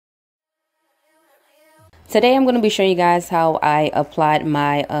Today I'm going to be showing you guys how I applied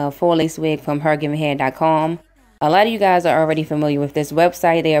my full lace wig from HerGivenHair.com. A lot of you guys are already familiar with this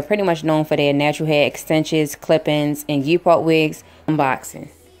website. They are pretty much known for their natural hair extensions, clip-ins, and U-part wigs unboxing.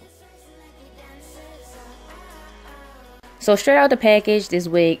 So straight out the package, this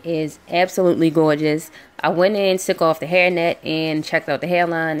wig is absolutely gorgeous. I went in, took off the hairnet, and checked out the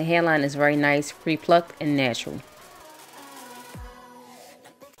hairline. The hairline is very nice, pre-plucked, and natural.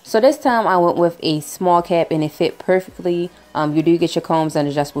 So this time I went with a small cap and it fit perfectly. You do get your combs and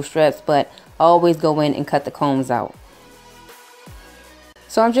adjustable straps, but always go in and cut the combs out.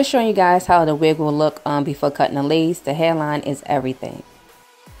 So I'm just showing you guys how the wig will look before cutting the lace. The hairline is everything.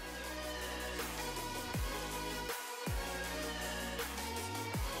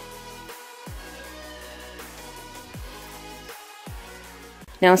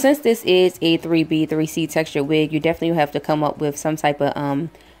 Now since this is a 3B, 3C texture wig, you definitely have to come up with some type of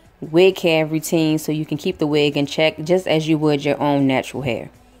wig care routine so you can keep the wig in check just as you would your own natural hair.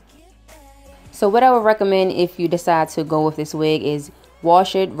 So what I would recommend if you decide to go with this wig is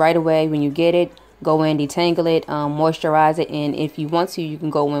wash it right away when you get it. Go in, detangle it, moisturize it, and if you want to, you can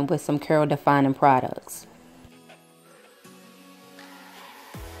go in with some curl defining products.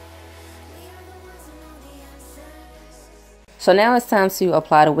 So now it's time to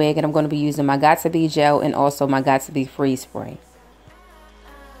apply the wig, and I'm going to be using my Got2b gel and also my Got2b freeze spray.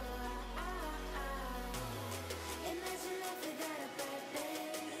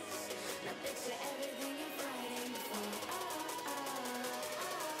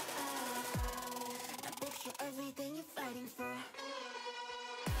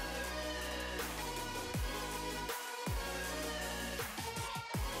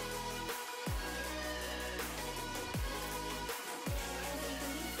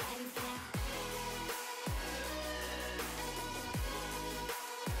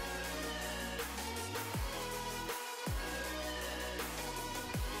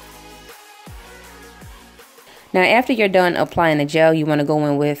 Now after you're done applying the gel, you want to go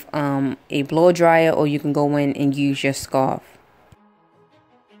in with a blow dryer, or you can go in and use your scarf.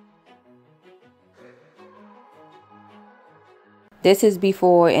 This is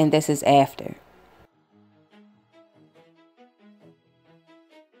before and this is after.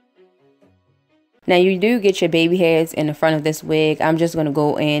 Now you do get your baby hairs in the front of this wig. I'm just going to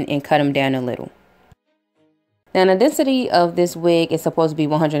go in and cut them down a little. Now the density of this wig is supposed to be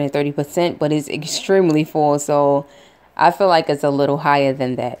 130%, but it's extremely full, so I feel like it's a little higher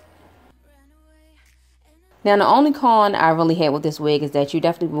than that. Now the only con I really had with this wig is that you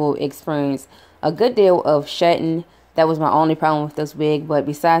definitely will experience a good deal of shedding. That was my only problem with this wig, but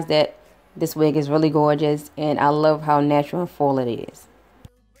besides that, this wig is really gorgeous and I love how natural and full it is.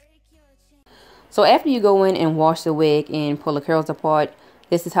 So after you go in and wash the wig and pull the curls apart,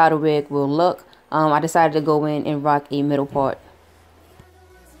 this is how the wig will look. I decided to go in and rock a middle part.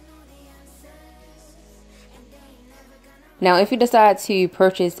 Now if you decide to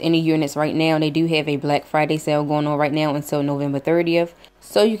purchase any units right now, they do have a Black Friday sale going on right now until November 30th.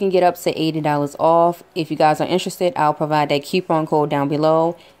 So you can get up to $80 off. If you guys are interested, I'll provide that coupon code down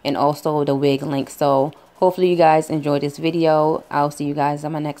below and also the wig link. So hopefully you guys enjoyed this video. I'll see you guys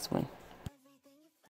on my next one.